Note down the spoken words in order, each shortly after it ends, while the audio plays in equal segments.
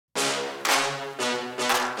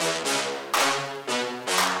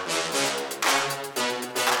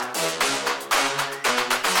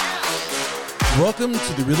Welcome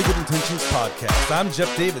to the Really Good Intentions podcast. I'm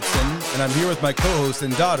Jeff Davidson, and I'm here with my co-host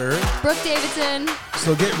and daughter, Brooke Davidson.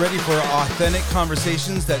 So get ready for authentic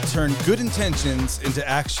conversations that turn good intentions into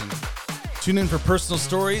action. Tune in for personal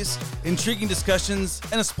stories, intriguing discussions,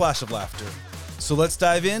 and a splash of laughter. So let's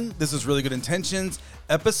dive in. This is Really Good Intentions,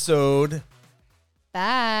 episode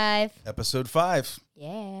 5. 5.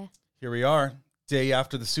 Yeah. Here we are, day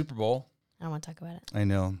after the Super Bowl. I don't want to talk about it. I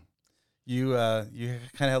know. You kind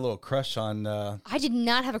of had a little crush on... I did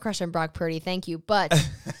not have a crush on Brock Purdy, thank you. But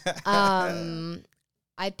I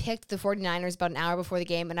picked the 49ers about an hour before the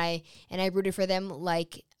game, and I rooted for them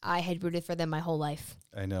like I had rooted for them my whole life.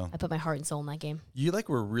 I know. I put my heart and soul in that game. You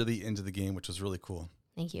were really into the game, which was really cool.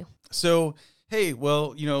 Thank you. So, hey,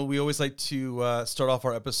 well, we always like to start off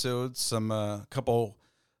our episodes, some couple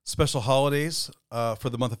special holidays for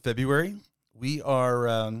the month of February. We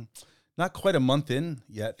are not quite a month in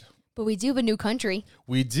yet. But we do have a new country.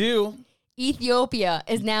 We do. Ethiopia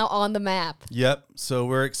is now on the map. Yep. So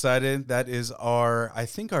we're excited. That is our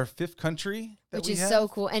 5th country. Which is so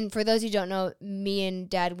cool. And for those who don't know, me and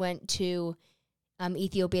Dad went to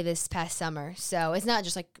Ethiopia this past summer. So it's not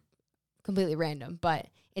just like completely random, but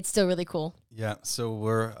it's still really cool. Yeah. So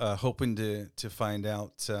we're hoping to find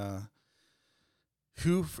out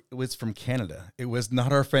who was from Canada. It was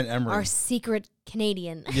not our friend Emery. Our secret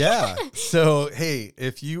Canadian. Yeah. So, hey,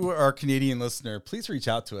 if you are a Canadian listener, please reach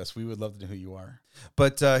out to us. We would love to know who you are.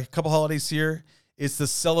 But a couple holidays here. It's the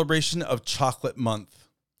celebration of chocolate month.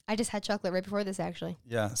 I just had chocolate right before this, actually.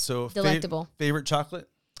 Yeah. So delectable. Favorite chocolate?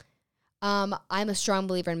 I'm a strong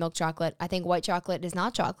believer in milk chocolate. I think white chocolate is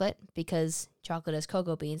not chocolate because chocolate has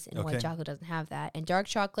cocoa beans and white chocolate doesn't have that. And dark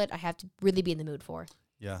chocolate, I have to really be in the mood for.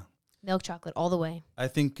 Yeah. Milk chocolate all the way. I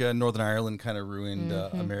think Northern Ireland kind of ruined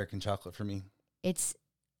American chocolate for me. It's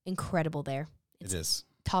incredible there. It is.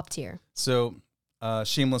 Top tier. So,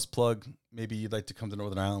 shameless plug, maybe you'd like to come to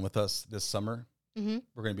Northern Ireland with us this summer. Mm-hmm.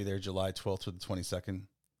 We're going to be there July 12th through the 22nd.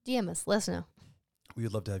 DM us. Let us know. We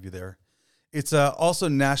would love to have you there. It's also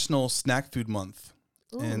National Snack Food Month.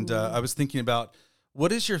 Ooh. And I was thinking about,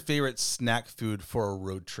 what is your favorite snack food for a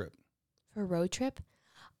road trip? For a road trip?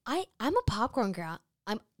 I'm a popcorn girl.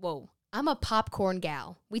 I'm a popcorn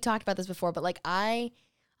gal. We talked about this before, but I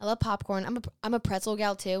love popcorn. I'm a pretzel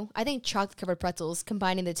gal too. I think chocolate covered pretzels,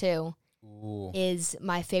 combining the two, is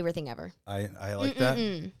my favorite thing ever. I like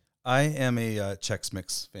that. I am a Chex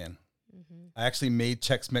Mix fan. Mm-hmm. I actually made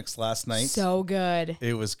Chex Mix last night. So good.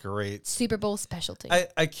 It was great. Super Bowl specialty.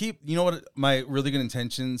 I keep, what my really good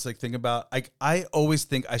intentions, think about, I always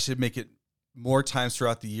think I should make it more times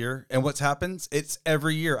throughout the year. And what happens? It's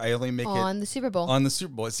every year I only make it on the Super Bowl. On the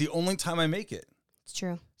Super Bowl. It's the only time I make it. It's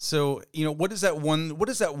true. So, what is that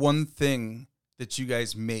one thing that you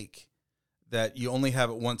guys make that you only have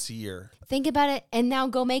it once a year? Think about it and now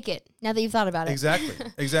go make it. Now that you've thought about it.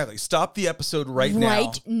 Exactly. Stop the episode right now.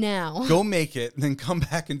 Right now. Go make it and then come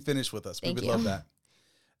back and finish with us. We would love that.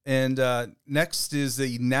 And next is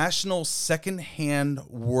the National Secondhand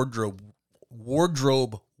Wardrobe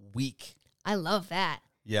Week. I love that.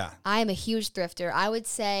 Yeah. I am a huge thrifter. I would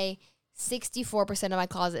say 64% of my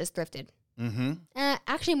closet is thrifted. Mm-hmm.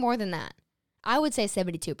 Actually, more than that. I would say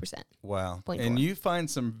 72%. Wow. And you find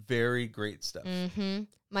some very great stuff.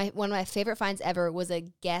 Mm-hmm. One of my favorite finds ever was a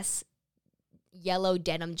Guess yellow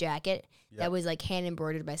denim jacket that was hand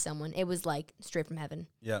embroidered by someone. It was straight from heaven.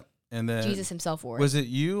 Yeah. And then Jesus himself wore it. Was it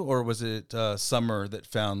you or was it Summer that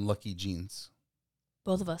found Lucky Jeans?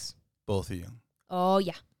 Both of us. Both of you. Oh,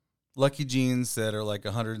 yeah. Lucky Jeans that are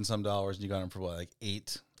 $100 and some, and you got them for what,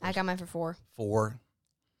 $8? I got mine for $4. 4.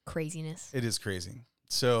 Craziness. It is crazy.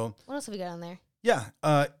 So what else have we got on there? Yeah,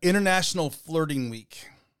 International Flirting Week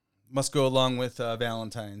must go along with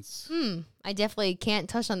Valentine's. I definitely can't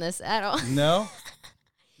touch on this at all. No.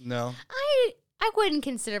 I wouldn't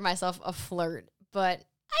consider myself a flirt, but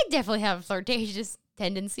I definitely have flirtatious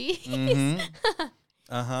tendencies. Mm-hmm.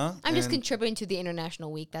 I'm just contributing to the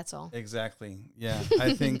International Week, that's all. Exactly. Yeah.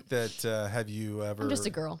 I think that, have you ever... I'm just a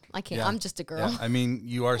girl. I'm just a girl. Yeah. I mean,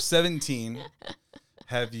 you are 17.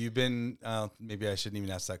 Have you been... maybe I shouldn't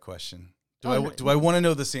even ask that question. Do I want to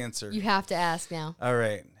know this answer? You have to ask now. All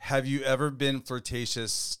right. Have you ever been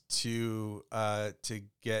flirtatious to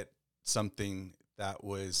get something that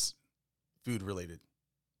was food related?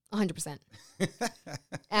 100%.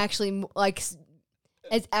 Actually,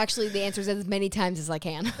 it's actually the answer is as many times as I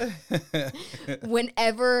can.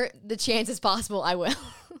 Whenever the chance is possible, I will.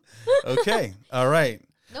 Okay. All right.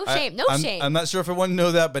 No shame. Shame. I'm not sure if I want to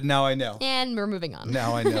know that, but now I know. And we're moving on.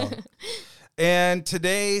 Now I know. And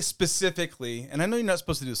today specifically, and I know you're not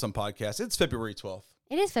supposed to do this on podcasts, it's February 12th.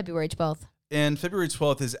 It is February 12th. And February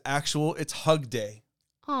 12th is it's Hug Day.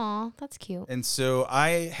 Aw, that's cute. And so I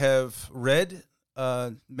have read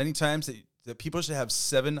many times that people should have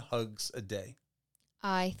 7 hugs a day.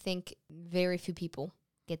 I think very few people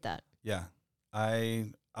get that. Yeah.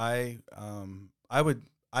 I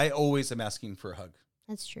always am asking for a hug.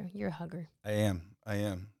 That's true. You're a hugger. I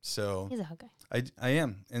am. So He's a hug guy. I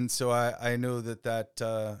am. And so I know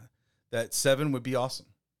that 7 would be awesome.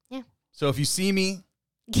 Yeah. So if you see me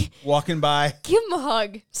walking by, give him a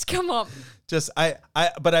hug. Just come up.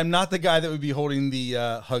 But I'm not the guy that would be holding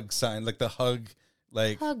the hug sign, like the hug,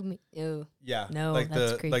 like hug me. Ew. Yeah. No, like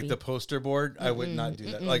that's the creepy. like the poster board. I would not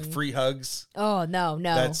do that. Like free hugs. Oh no.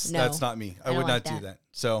 That's not me. I would not do that.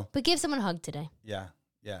 So. But give someone a hug today. Yeah.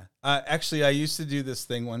 Yeah. Actually, I used to do this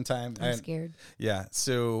thing one time. I'm scared. Yeah.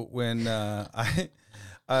 So when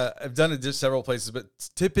I've done it just several places, but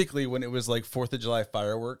typically when it was like 4th of July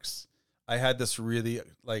fireworks, I had this really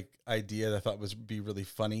like idea that I thought would be really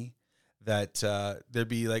funny, that there'd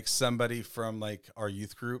be like somebody from like our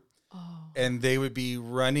youth group, and they would be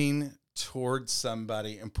running towards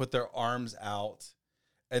somebody and put their arms out.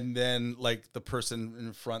 And then, like, the person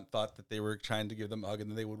in front thought that they were trying to give them a hug, and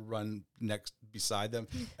then they would run next beside them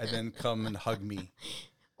and then come and hug me.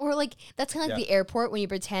 Or, like, that's kind of like the airport when you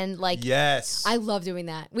pretend, like... Yes. I love doing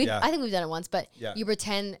that. I think we've done it once, but you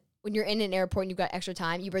pretend when you're in an airport and you've got extra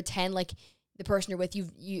time, you pretend like the person you're with,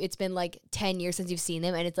 it's been, like, 10 years since you've seen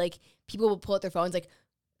them, and it's, like, people will pull out their phones, like,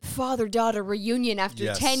 father-daughter reunion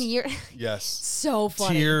after 10 years. Yes. So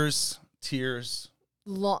funny. Tears.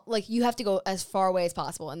 Like you have to go as far away as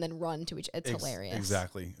possible and then run to each. It's hilarious.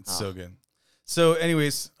 Exactly. It's so good. So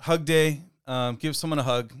anyways, hug day. Give someone a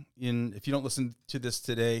hug. If you don't listen to this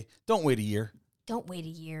today, don't wait a year. Don't wait a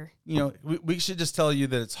year. You know, we should just tell you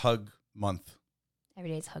that it's hug month. Every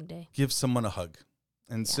day is hug day. Give someone a hug.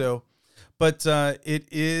 And so, but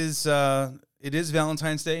it is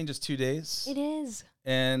Valentine's Day in just 2 days. It is.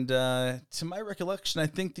 And to my recollection, I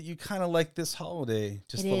think that you kind of like this holiday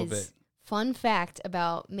just a little bit. Fun fact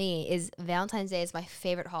about me is Valentine's Day is my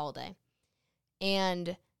favorite holiday.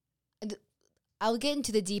 And I'll get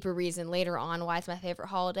into the deeper reason later on why it's my favorite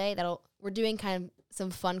holiday. We're doing kind of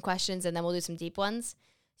some fun questions, and then we'll do some deep ones.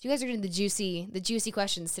 So you guys are doing the juicy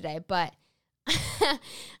questions today. But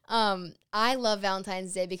I love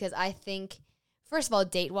Valentine's Day because I think, first of all,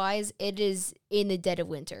 date-wise, it is in the dead of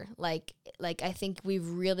winter. Like I think we've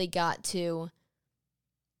really got to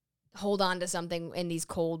hold on to something in these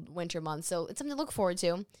cold winter months. So it's something to look forward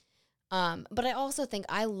to. But I also think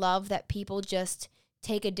I love that people just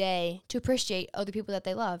take a day to appreciate other people that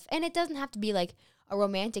they love. And it doesn't have to be like a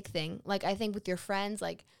romantic thing. Like I think with your friends,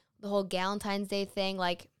 like the whole Valentine's Day thing,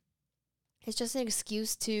 like it's just an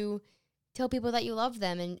excuse to tell people that you love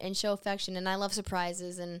them and show affection. And I love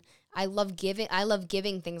surprises, and I love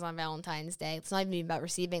giving things on Valentine's Day. It's not even about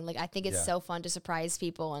receiving. Like I think it's so fun to surprise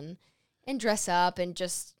people and dress up and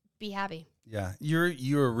just be happy. Yeah,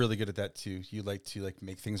 you're really good at that too. You like to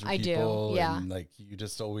make things for people. I do. Yeah, and like you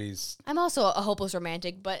just always. I'm also a hopeless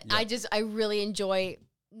romantic, but I really enjoy,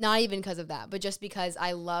 not even because of that, but just because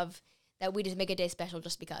I love that we just make a day special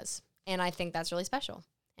just because, and I think that's really special,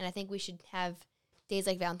 and I think we should have days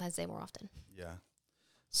like Valentine's Day more often. Yeah.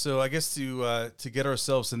 So I guess to get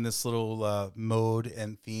ourselves in this little mode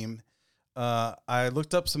and theme, I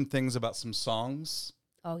looked up some things about some songs.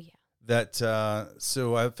 Oh yeah.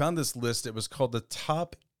 So I found this list. It was called the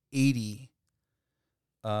top 80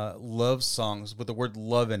 love songs with the word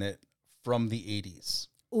love in it from the 80s.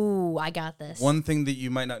 Ooh, I got this. One thing that you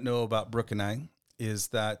might not know about Brooke and I is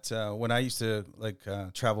that when I used to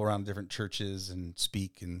travel around different churches and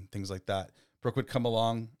speak and things like that, Brooke would come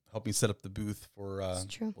along, help me set up the booth for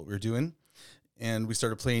what we were doing. And we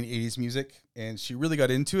started playing 80s music, and she really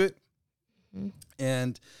got into it.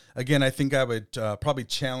 And again, I think I would probably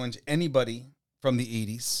challenge anybody from the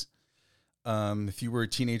 80s. If you were a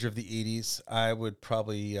teenager of the 80s, I would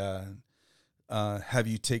probably have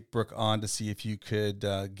you take Brooke on to see if you could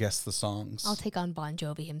guess the songs. I'll take on Bon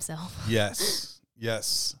Jovi himself. Yes.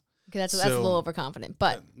 Because that's a little overconfident,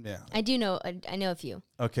 but yeah, I do know. I know a few.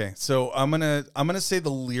 Okay, so I'm gonna say the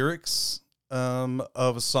lyrics of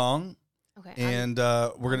a song. Okay, and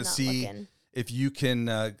we're gonna see. Looking. If you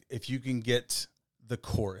can get the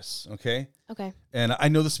chorus, okay? Okay. And I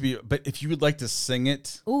know this would be, but if you would like to sing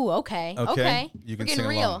it. Ooh, okay. You can We're getting sing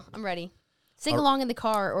real. along. I'm ready. Sing along in the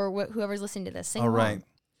car or whoever's listening to this. Sing along. All right.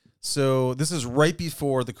 So this is right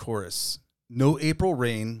before the chorus. No April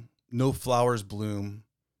rain, no flowers bloom,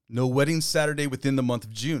 no wedding Saturday within the month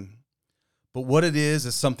of June. But what it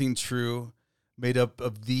is something true, made up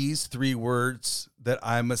of these 3 words that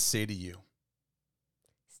I must say to you.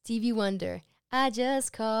 Stevie Wonder, I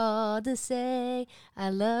just called to say I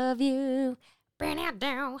love you.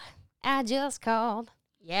 I just called.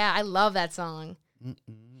 Yeah, I love that song.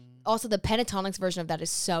 Also, the pentatonics version of that is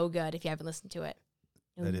so good if you haven't listened to it.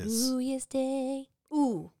 That is. New Year's Day.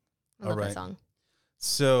 Ooh. I love that song.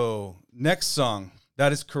 So, next song.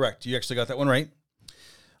 That is correct. You actually got that one right.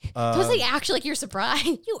 It was like actually like you're surprised.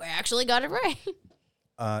 You actually got it right.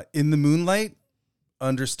 In the moonlight,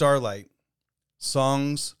 under starlight,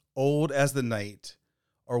 songs old as the night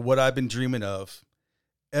are what I've been dreaming of.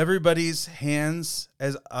 Everybody's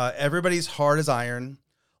hard as iron,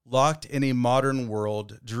 locked in a modern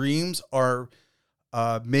world. Dreams are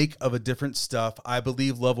make of a different stuff. I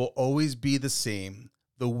believe love will always be the same.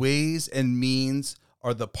 The ways and means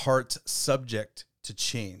are the parts subject to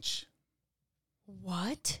change.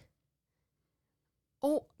 What?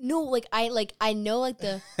 Oh no! I know like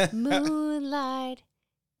the moonlight,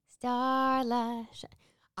 starlight.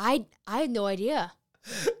 I had no idea.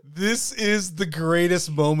 This is the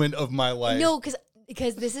greatest moment of my life. No,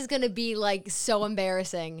 because this is gonna be like so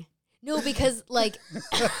embarrassing. No, because like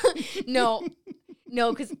no,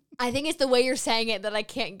 because I think it's the way you're saying it that I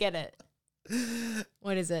can't get it.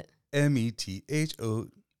 What is it?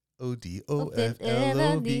 METHOODOFLOVE.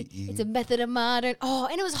 It's a method of modern. Oh,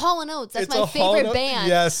 and it was Hall & Oates. That's my favorite band.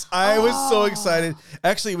 Yes, I was so excited.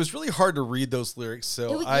 Actually, it was really hard to read those lyrics.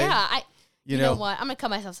 So you know what? I'm gonna cut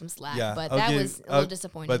myself some slack. Yeah, but that was a little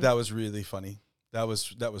disappointing. But that was really funny. That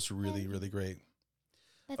was really, really great.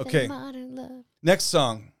 Okay. Next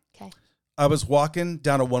song. Okay. I was walking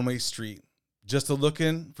down a one-way street, just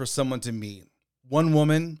looking for someone to meet. One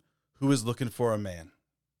woman who was looking for a man.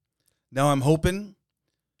 Now I'm hoping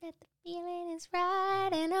that the feeling is right,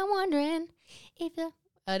 and I'm wondering if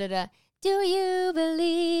do you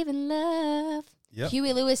believe in love? Yep.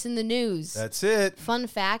 Huey Lewis in the News. That's it. Fun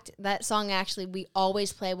fact, that song actually we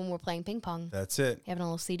always play when we're playing ping pong. That's it. You have a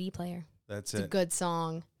little CD player. It's a good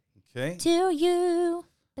song. Okay. Do you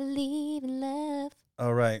believe in love?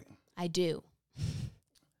 All right. I do.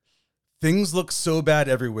 Things look so bad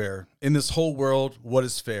everywhere. In this whole world, what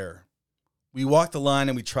is fair? We walk the line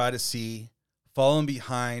and we try to see, falling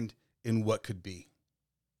behind in what could be.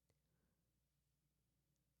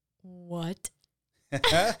 What?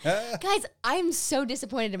 Guys, I'm so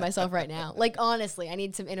disappointed in myself right now. Like, honestly, I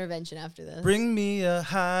need some intervention after this. Bring me a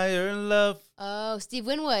higher love. Oh, Steve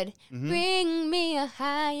Winwood. Mm-hmm. Bring me a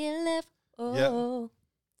higher love. Oh. Yep.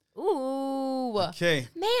 Ooh. Okay.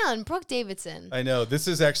 Man, Brooke Davidson. I know. This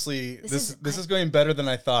is actually this is going better than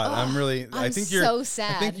I thought. I think you're so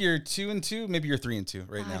sad. I think you're 2-2, maybe you're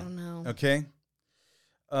 3-2 right now. I don't know. Okay.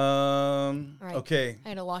 All right. Okay. I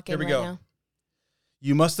had to lock in right now.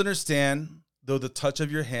 You must understand, though the touch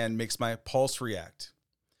of your hand makes my pulse react,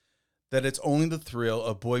 that it's only the thrill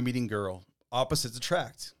of boy meeting girl. Opposites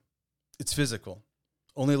attract. It's physical,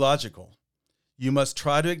 only logical. You must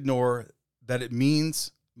try to ignore that it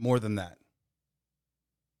means more than that.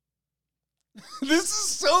 This is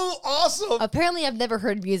so awesome. Apparently, I've never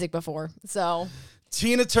heard music before, so.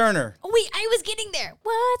 Tina Turner. Oh, wait, I was getting there.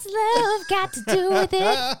 What's love got to do with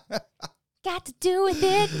it? Got to do with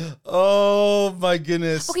it. Oh, my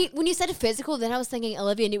goodness. Okay, when you said physical, then I was thinking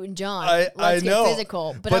Olivia Newton-John. I know. Get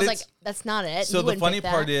physical. But I was like, that's not it. So the funny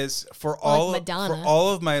part is, for all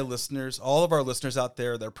of my listeners, all of our listeners out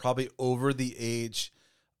there, they're probably over the age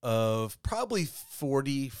of probably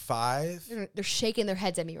 45. They're shaking their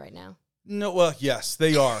heads at me right now. No, well, yes,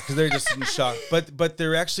 they are, because they're just in shock. But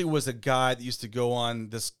there actually was a guy that used to go on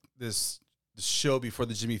this show before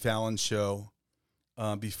the Jimmy Fallon show,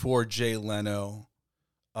 before Jay Leno.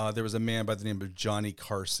 There was a man by the name of Johnny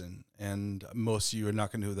Carson, and most of you are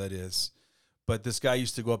not going to know who that is. But this guy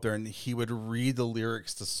used to go up there and he would read the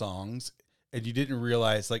lyrics to songs, and you didn't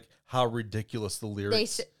realize like how ridiculous the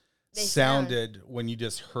lyrics they sounded when you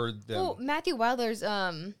just heard them. Oh, Matthew Wilder's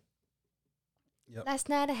Yep. Last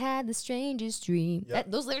night I had the strangest dream.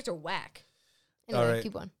 Yep. Those lyrics are whack. Anyway, all right.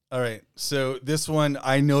 Keep going. All right. So this one,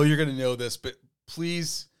 I know you're going to know this, but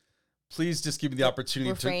please just give me the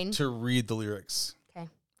opportunity to read the lyrics. Okay.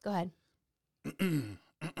 Go ahead.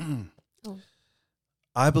 Oh.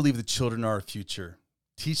 I believe the children are our future.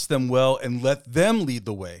 Teach them well and let them lead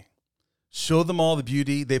the way. Show them all the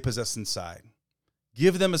beauty they possess inside.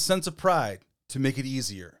 Give them a sense of pride to make it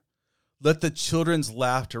easier. Let the children's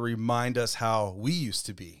laughter remind us how we used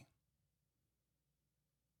to be.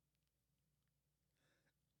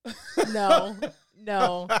 No.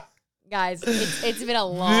 Guys, it's been a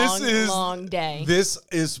long day. This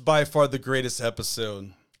is by far the greatest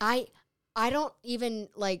episode. I don't even,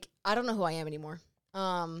 I don't know who I am anymore.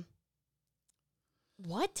 What?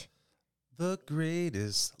 The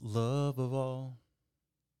greatest love of all.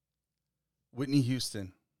 Whitney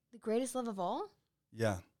Houston. The greatest love of all?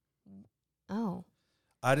 Yeah. Oh.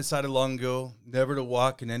 I decided long ago never to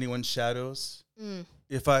walk in anyone's shadows. Mm.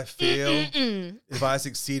 If I fail, if I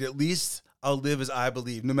succeed, at least I'll live as I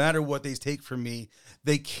believe. No matter what they take from me,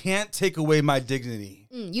 they can't take away my dignity.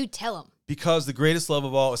 You tell them. Because the greatest love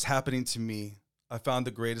of all is happening to me. I found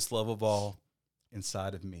the greatest love of all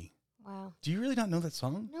inside of me. Wow. Do you really not know that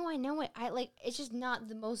song? No, I know it. It's just not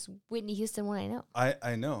the most Whitney Houston one I know.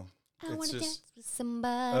 I know. I want to dance with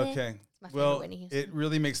somebody. Okay. It's my favorite Well, Whitney Houston. it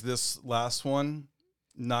really makes this last one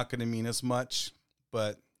not going to mean as much,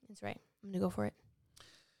 but That's right. I'm going to go for it.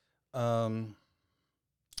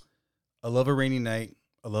 I love a rainy night.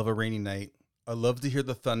 I love a rainy night. I love to hear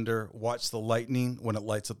the thunder, watch the lightning when it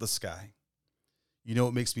lights up the sky. You know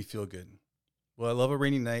what makes me feel good? Well, I love a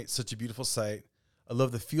rainy night, such a beautiful sight. I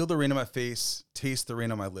love to feel the rain on my face, taste the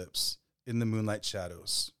rain on my lips, in the moonlight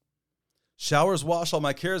shadows. Showers wash all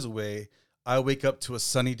my cares away. I wake up to a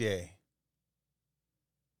sunny day.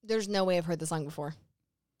 There's no way I've heard the song before.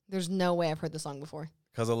 There's no way I've heard the song before.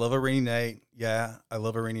 Because I love a rainy night. Yeah, I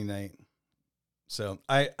love a rainy night. So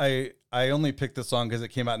I only picked this song because it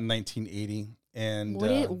came out in 1980. And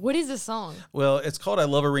what is the song? Well, it's called "I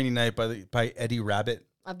Love a Rainy Night" by Eddie Rabbit.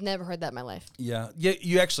 I've never heard that in my life. Yeah,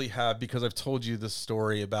 you actually have, because I've told you the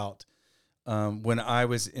story about when I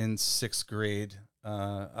was in 6th grade.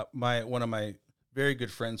 One of my very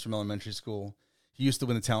good friends from elementary school, he used to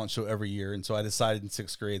win the talent show every year, and so I decided in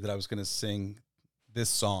 6th grade that I was going to sing this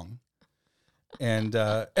song, and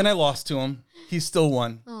I lost to him. He still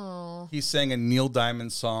won. Oh, He sang a Neil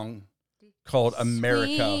Diamond song called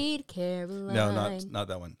 "America." Sweet Caroline. No, not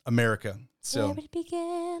that one. "America." So Where it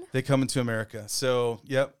began. They Come Into America. So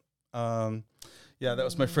yep, yeah, that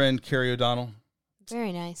was my friend Kerry O'Donnell.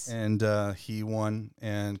 Very nice. And he won,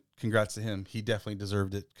 and congrats to him. He definitely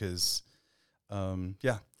deserved it because,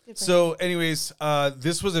 yeah. So, anyways,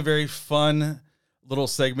 this was a very fun little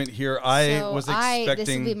segment here. Was expecting.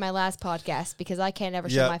 This will be my last podcast because I can't ever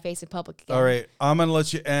show my face in public again. All right, I'm gonna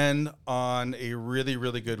let you end on a really,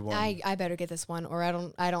 really good one. I better get this one, or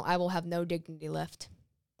I will have no dignity left.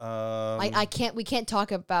 I can't. We can't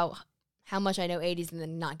talk about how much I know 80s and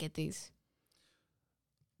then not get these.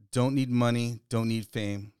 Don't need money, don't need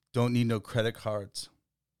fame, don't need no credit cards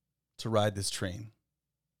to ride this train.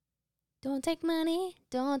 Don't take money,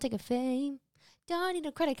 don't take a fame, don't need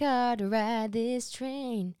a credit card to ride this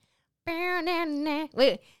train.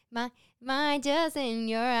 Wait, my just in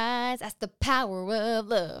your eyes. That's the power of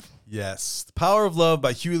love. Yes, The Power of Love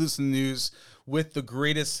by Huey Lewis and the News, with the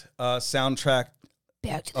greatest soundtrack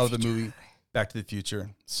of the movie Back to the Future.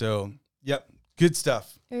 So, yep, good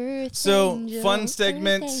stuff. Fun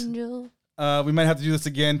segment. We might have to do this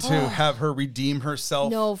again to have her redeem herself.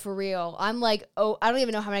 No, for real. I'm like, I don't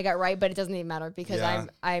even know how many I got right, but it doesn't even matter because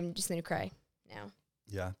I'm just gonna cry now.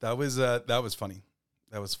 Yeah, that was funny.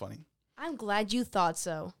 That was funny. I'm glad you thought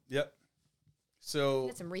so. Yep. So I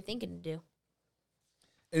got some rethinking to do.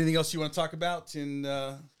 Anything else you want to talk about?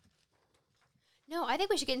 No, I think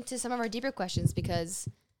we should get into some of our deeper questions because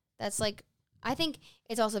that's like, I think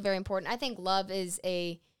it's also very important. I think love is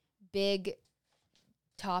a big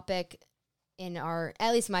topic in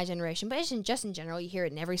at least my generation, but it's just in general. You hear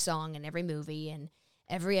it in every song and every movie and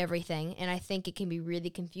everything. And I think it can be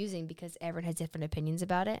really confusing because everyone has different opinions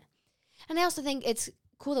about it. And I also think it's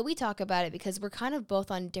cool that we talk about it because we're kind of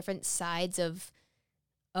both on different sides of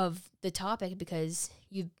the topic because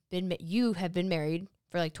you have been married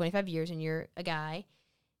for like 25 years and you're a guy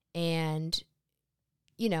and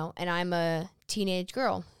and I'm a teenage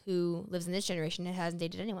girl who lives in this generation and hasn't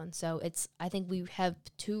dated anyone. So I think we have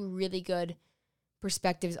two really good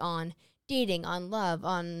perspectives on dating, on love,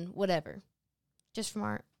 on whatever, just from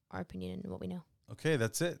our opinion and what we know. Okay,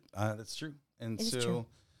 that's it. That's true. And it is so true.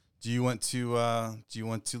 Do you want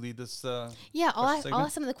to lead this? Yeah, I'll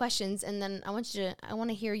ask some of the questions and then I want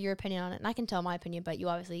to hear your opinion on it. And I can tell my opinion, but you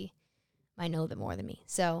obviously might know a little bit more than me.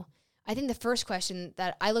 So I think the first question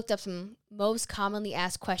that I looked up some most commonly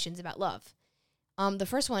asked questions about love. The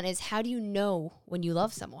first one is, how do you know when you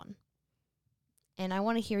love someone? And I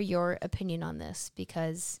want to hear your opinion on this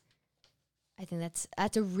because I think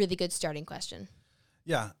that's a really good starting question.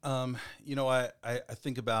 Yeah. I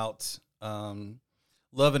think about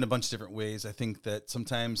love in a bunch of different ways. I think that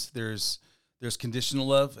sometimes there's conditional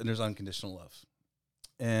love and there's unconditional love.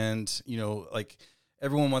 And, like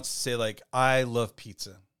everyone wants to say like, I love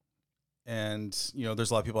pizza. And,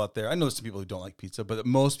 there's a lot of people out there. I know there's some people who don't like pizza, but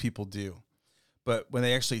most people do. But when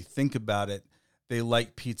they actually think about it, they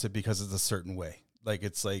like pizza because it's a certain way. Like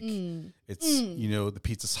it's like, the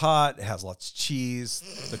pizza's hot. It has lots of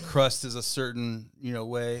cheese. The crust is a certain,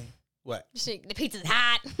 way. What? The pizza's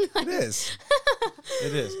hot. It is.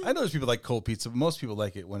 It is. I know there's people like cold pizza, but most people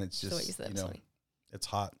like it when it's So what just, you said, you know, sorry. it's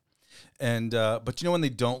hot. And, but you know, when they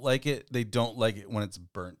don't like it when it's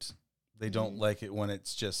burnt. They don't like it when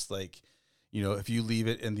it's just like, you know, if you leave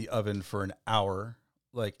it in the oven for an hour,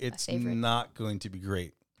 like it's not going to be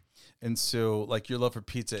great. And so like your love for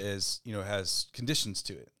pizza is, you know, has conditions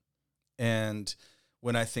to it. And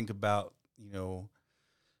when I think about, you know,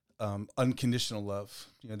 unconditional love,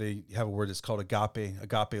 you know, they have a word that's called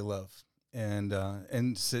agape love. And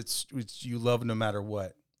it's you love no matter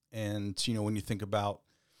what. And, you know, when you think about,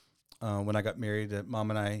 when I got married, Mom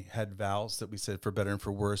and I had vows that we said for better and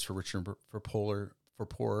for worse, for richer and for poorer. For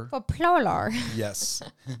plural. Yes.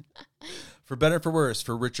 For better and for worse,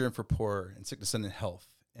 for richer and for poorer, in sickness and in health.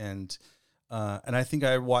 And I think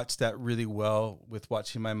I watched that really well with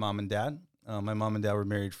watching my mom and dad. My mom and dad were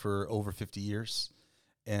married for over 50 years.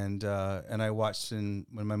 And I watched when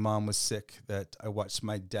my mom was sick that I watched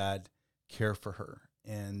my dad care for her.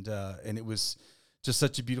 And it was just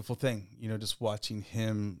such a beautiful thing, you know, just watching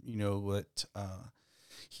him, you know, what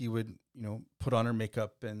he would, you know, put on her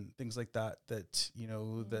makeup and things like that, you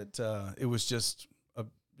know, that it was just,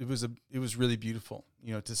 it was really beautiful,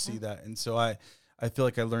 you know, to see that. And so I feel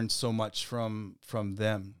like I learned so much from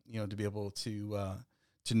them, you know, to be able to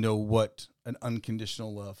know what an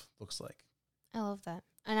unconditional love looks like. I love that.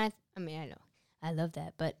 And I mean, I know I love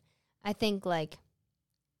that, but I think like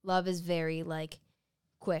love is very like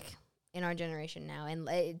quick in our generation now, and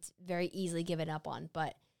it's very easily given up on,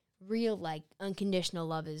 but real like unconditional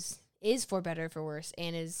love is for better, for worse,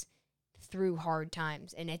 and is through hard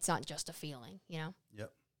times, and it's not just a feeling, you know?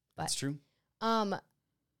 Yep. But, that's true. Kind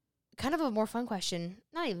of a more fun question,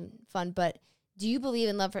 not even fun, but do you believe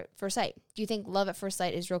in love at first sight? Do you think love at first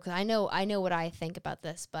sight is real? Because I know what I think about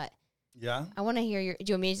this, but yeah, I want to hear do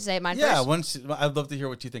you want me to say mine Yeah, first? I'd love to hear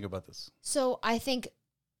what you think about this. So I think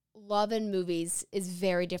love in movies is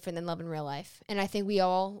very different than love in real life. And I think we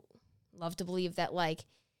all love to believe that, like,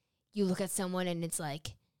 you look at someone and it's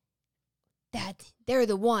like, that they're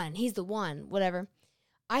the one, he's the one, whatever.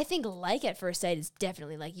 I think like at first sight is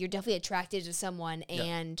definitely, like, you're definitely attracted to someone.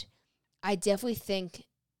 And I definitely think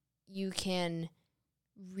you can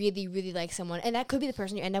really, really like someone. And that could be the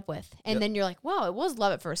person you end up with. And then you're like, wow, it was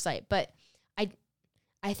love at first sight. But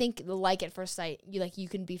I think the like at first sight, you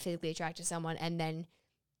can be physically attracted to someone, and then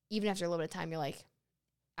even after a little bit of time, you're like,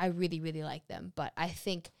 I really, really like them. But I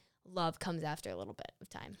think love comes after a little bit of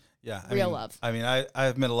time. Yeah. Real love. I mean,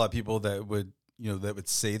 I've met a lot of people that would, you know, that would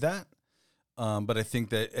say that. But I think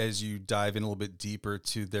that as you dive in a little bit deeper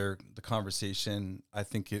to the conversation, I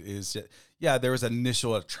think it is, there was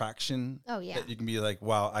initial attraction. Oh, yeah. That you can be like,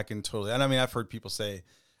 wow, I can totally, and I mean, I've heard people say,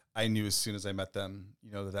 I knew as soon as I met them,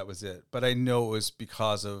 you know, that was it. But I know it was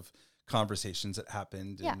because of conversations that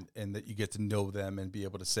happened and that you get to know them and be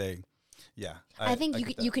able to say, I think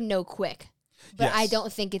you can know quick, but I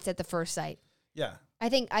don't think it's at the first sight. Yeah. I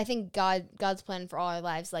think God's plan for all our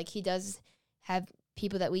lives, like, he does have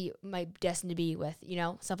people that we might be destined to be with, you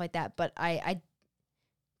know, stuff like that. But I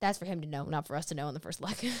that's for him to know, not for us to know in the first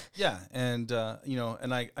look. Yeah. And, you know,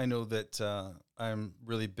 and I know that I'm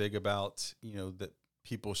really big about, you know, that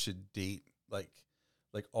people should date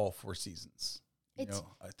like all 4 seasons. You know,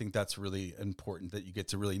 I think that's really important, that you get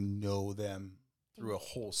to really know them through a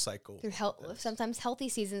whole cycle. Through sometimes healthy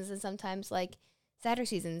seasons and sometimes like sadder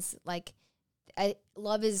seasons. Like,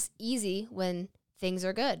 love is easy when things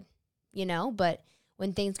are good, you know, but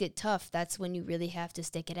when things get tough, that's when you really have to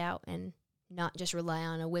stick it out and not just rely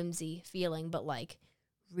on a whimsy feeling, but like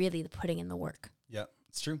really putting in the work. Yeah,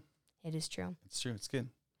 it's true. It is true. It's true. It's good.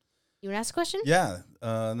 You want to ask a question? Yeah.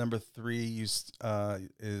 Number 3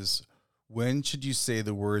 is, when should you say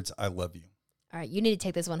the words, I love you? All right. You need to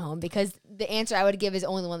take this one home, because the answer I would give is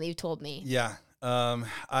only the one that you told me. Yeah. I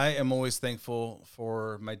am always thankful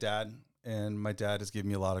for my dad, and my dad has given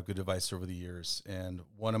me a lot of good advice over the years. And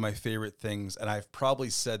one of my favorite things, and I've probably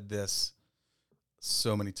said this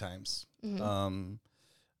so many times, he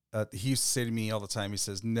used to say to me all the time, he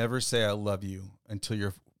says, never say I love you until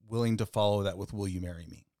you're willing to follow that with, will you marry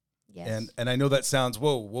me? Yes. And I know that sounds,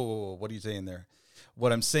 whoa, what are you saying there?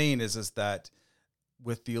 What I'm saying is that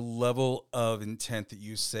with the level of intent that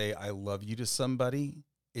you say I love you to somebody,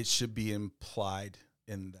 it should be implied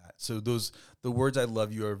in that. So the words I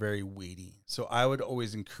love you are very weighty. So I would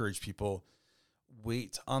always encourage people,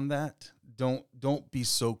 wait on that. Don't be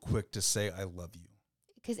so quick to say I love you,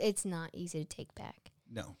 because it's not easy to take back.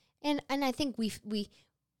 No. And I think we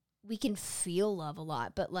can feel love a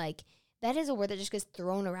lot, but like, that is a word that just gets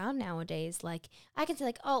thrown around nowadays. Like, I can say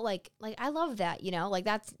like, oh, like I love that, you know, like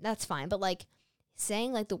that's fine. But like,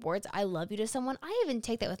 saying like the words "I love you" to someone, I even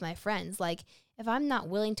take that with my friends. Like if I'm not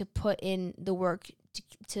willing to put in the work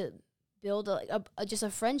to build just a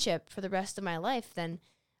friendship for the rest of my life, then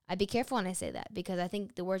I'd be careful when I say that, because I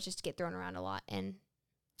think the words just get thrown around a lot, and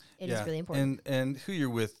it is really important. And who you're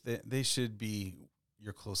with, they should be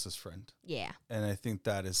your closest friend. Yeah. And I think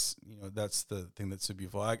that is, that's the thing that's so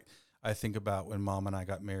beautiful. I think about when Mom and I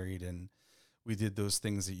got married, and we did those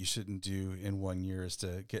things that you shouldn't do in 1 year, is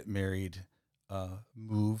to get married,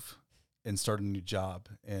 move, and start a new job.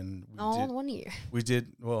 And we all did, in 1 year. We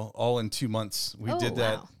did, well, all in 2 months. We did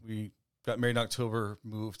that. Wow. We got married in October,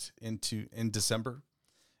 moved in December.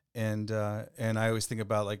 And I always think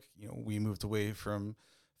about, like, we moved away from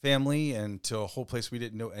family and to a whole place we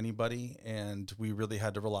didn't know anybody, and we really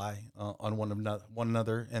had to rely on one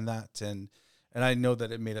another in that. And I know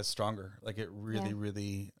that it made us stronger. Like it really,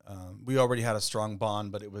 really, we already had a strong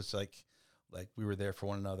bond, but it was like we were there for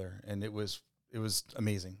one another, and it was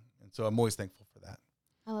amazing. And so I'm always thankful for that.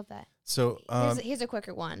 I love that. So here's a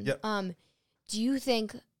quicker one. Yep. Do you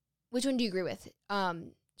think, which one do you agree with?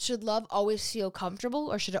 Should love always feel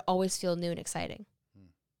comfortable, or should it always feel new and exciting?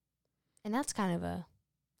 And that's kind of a...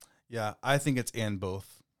 Yeah, I think it's and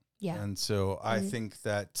both. Yeah. And so I think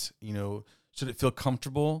that, should it feel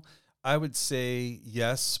comfortable? I would say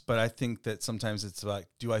yes, but I think that sometimes it's like,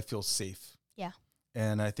 do I feel safe? Yeah.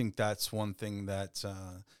 And I think that's one thing that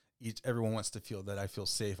everyone wants to feel, that I feel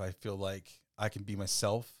safe. I feel like I can be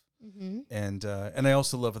myself. Mm-hmm. And I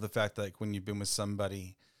also love the fact that, like, when you've been with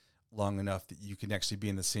somebody long enough, that you can actually be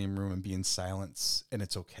in the same room and be in silence, and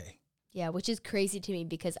it's okay. Yeah, which is crazy to me,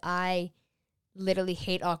 because I literally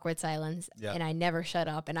hate awkward silence, and I never shut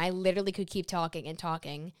up, and I literally could keep talking and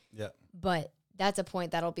talking. Yeah. But that's a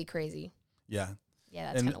point that'll be crazy. Yeah.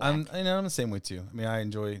 Yeah, that's kind of whack. And I'm the same way too. I mean, I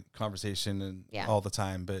enjoy conversation and all the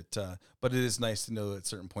time, but it is nice to know at a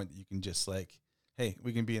certain point that you can just, like, hey,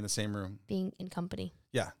 we can be in the same room. Being in company.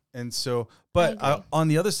 Yeah. And so, but on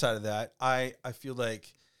the other side of that, I feel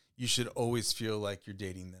like you should always feel like you're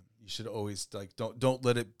dating them. You should always, like, don't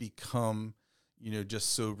let it become,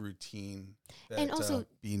 just so routine. That, and also,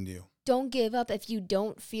 be new. Don't give up if you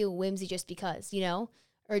don't feel whimsy just because,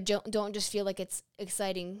 or don't just feel like it's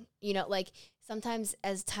exciting, like sometimes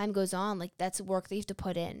as time goes on, like that's work that you have to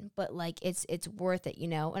put in, but like it's worth it,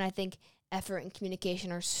 and I think effort and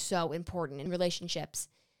communication are so important in relationships.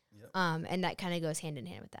 Yep. And that kind of goes hand in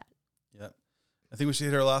hand with that. Yep. I think we should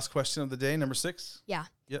hit our last question of the day, number 6. Yeah.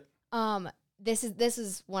 Yep. This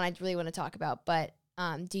is one I really want to talk about, but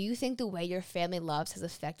do you think the way your family loves has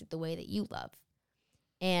affected the way that you love?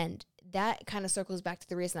 And that kind of circles back to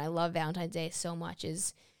the reason I love Valentine's Day so much.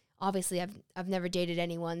 Is obviously I've never dated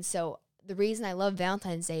anyone, so the reason I love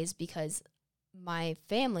Valentine's Day is because my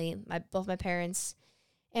family, both my parents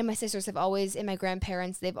and my sisters have always, and my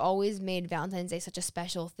grandparents, they've always made Valentine's Day such a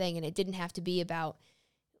special thing, and it didn't have to be about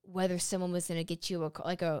whether someone was going to get you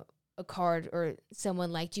a card or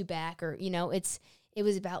someone liked you back, or it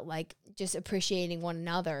was about like just appreciating one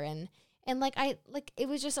another, and it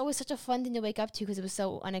was just always such a fun thing to wake up to, because it was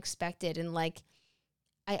so unexpected. And like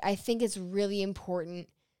I think it's really important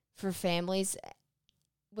for families,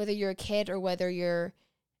 whether you're a kid or whether you're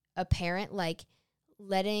a parent, like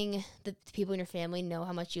letting the people in your family know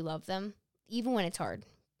how much you love them, even when it's hard.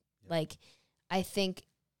 Yeah. Like, I think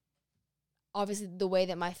obviously the way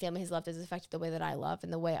that my family has loved has affected the way that I love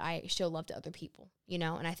and the way I show love to other people, and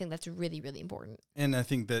I think that's really, really important. And I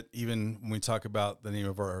think that even when we talk about the name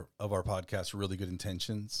of our podcast, Really Good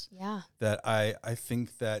Intentions, yeah, that I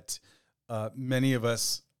think that many of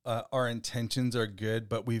us, our intentions are good,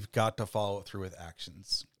 but we've got to follow it through with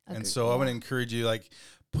actions. Agreed. And so I want to encourage you, like,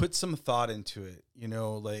 put some thought into it,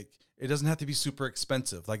 like it doesn't have to be super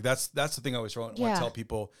expensive. Like that's the thing I always want to tell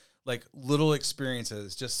people, like little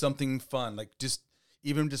experiences, just something fun, like just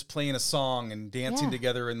playing a song and dancing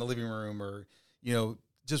together in the living room, or,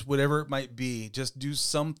 just whatever it might be, just do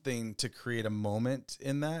something to create a moment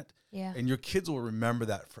in that. Yeah. And your kids will remember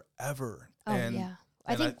that forever. Oh, yeah.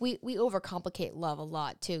 I think we overcomplicate love a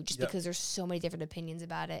lot too, just because there's so many different opinions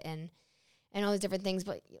about it and all these different things,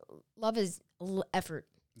 but love is effort.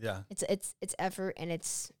 Yeah. It's effort, and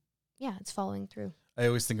it's following through. I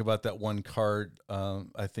always think about that one card,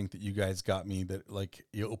 I think that you guys got me, that like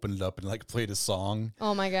you opened it up and like played a song.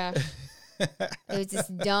 Oh my gosh. It was this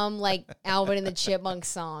dumb, like, Alvin and the Chipmunks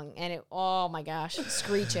song. And it, oh my gosh,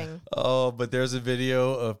 screeching. Oh, but there's a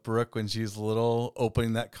video of Brooke when she's little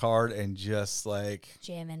opening that card and just like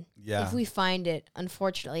Jamming. Yeah. If we find it,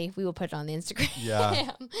 unfortunately, we will put it on the Instagram.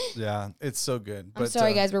 Yeah. Yeah. It's so good. I'm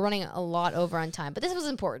sorry, guys. We're running a lot over on time, but this was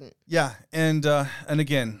important. Yeah. And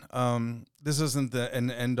again, this isn't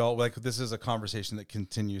an end all. Like, this is a conversation that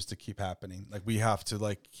continues to keep happening. Like, we have to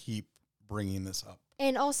like keep bringing this up.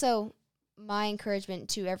 And also, my encouragement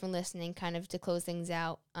to everyone listening, kind of to close things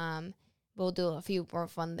out, we'll do a few more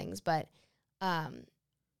fun things, but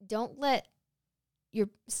don't let your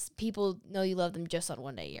people know you love them just on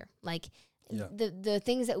one day a year. Like, the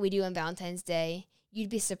things that we do on Valentine's Day, you'd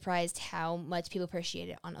be surprised how much people appreciate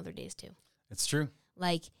it on other days too. It's true.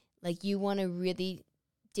 Like you want to really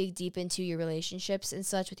dig deep into your relationships and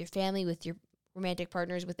such with your family, with your romantic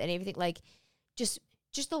partners, with anything. Like, just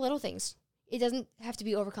the little things. It doesn't have to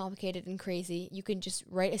be overcomplicated and crazy. You can just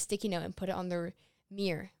write a sticky note and put it on their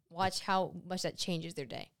mirror. Watch how much that changes their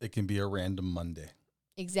day. It can be a random Monday.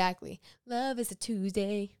 Exactly. Love is a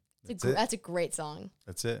Tuesday. That's a great song.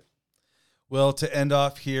 That's it. Well, to end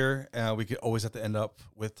off here, we could always have to end up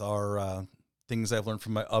with our things I've learned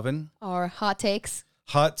from my oven. Our hot takes.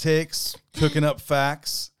 Hot takes, cooking up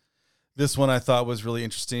facts. This one I thought was really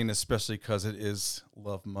interesting, especially because it is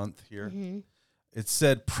Love Month here. Mm-hmm. It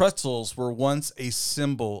said pretzels were once a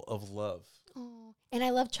symbol of love. Oh, and I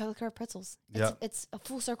love chocolate covered pretzels. It's a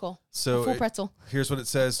full circle. So a full pretzel. Here's what it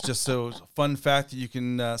says. Just so fun fact that you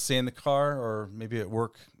can say in the car or maybe at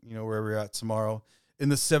work, wherever you're at tomorrow. In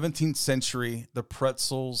the 17th century, the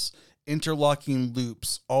pretzel's interlocking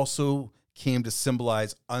loops also came to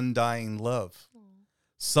symbolize undying love.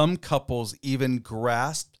 Some couples even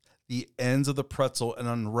grasped the ends of the pretzel and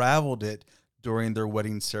unraveled it during their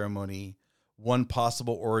wedding ceremony. One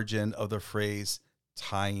possible origin of the phrase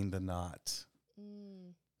tying the knot.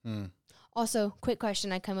 Also, quick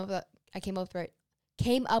question I came up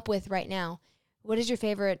with right now. What is your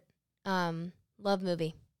favorite love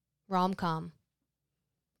movie? Rom-com.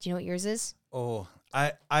 Do you know what yours is? Oh,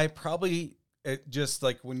 I probably, just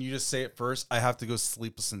like when you just say it first, I have to go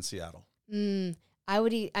Sleepless in Seattle. I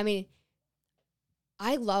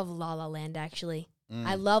love La La Land, actually.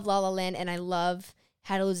 I love La La Land, and I love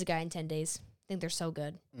How to Lose a Guy in 10 Days. I think they're so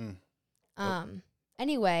good.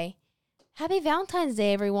 Anyway, happy Valentine's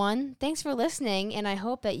Day, everyone. Thanks for listening, and I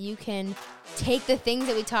hope that you can take the things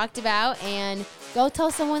that we talked about and go tell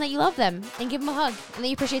someone that you love them and give them a hug and that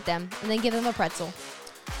you appreciate them and then give them a pretzel.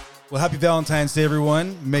 Well, happy Valentine's Day,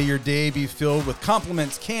 everyone. May your day be filled with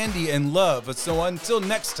compliments, candy, and love. So until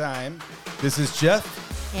next time, this is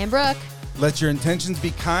Jeff. And Brooke. Let your intentions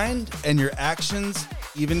be kind and your actions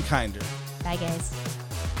even kinder. Bye, guys.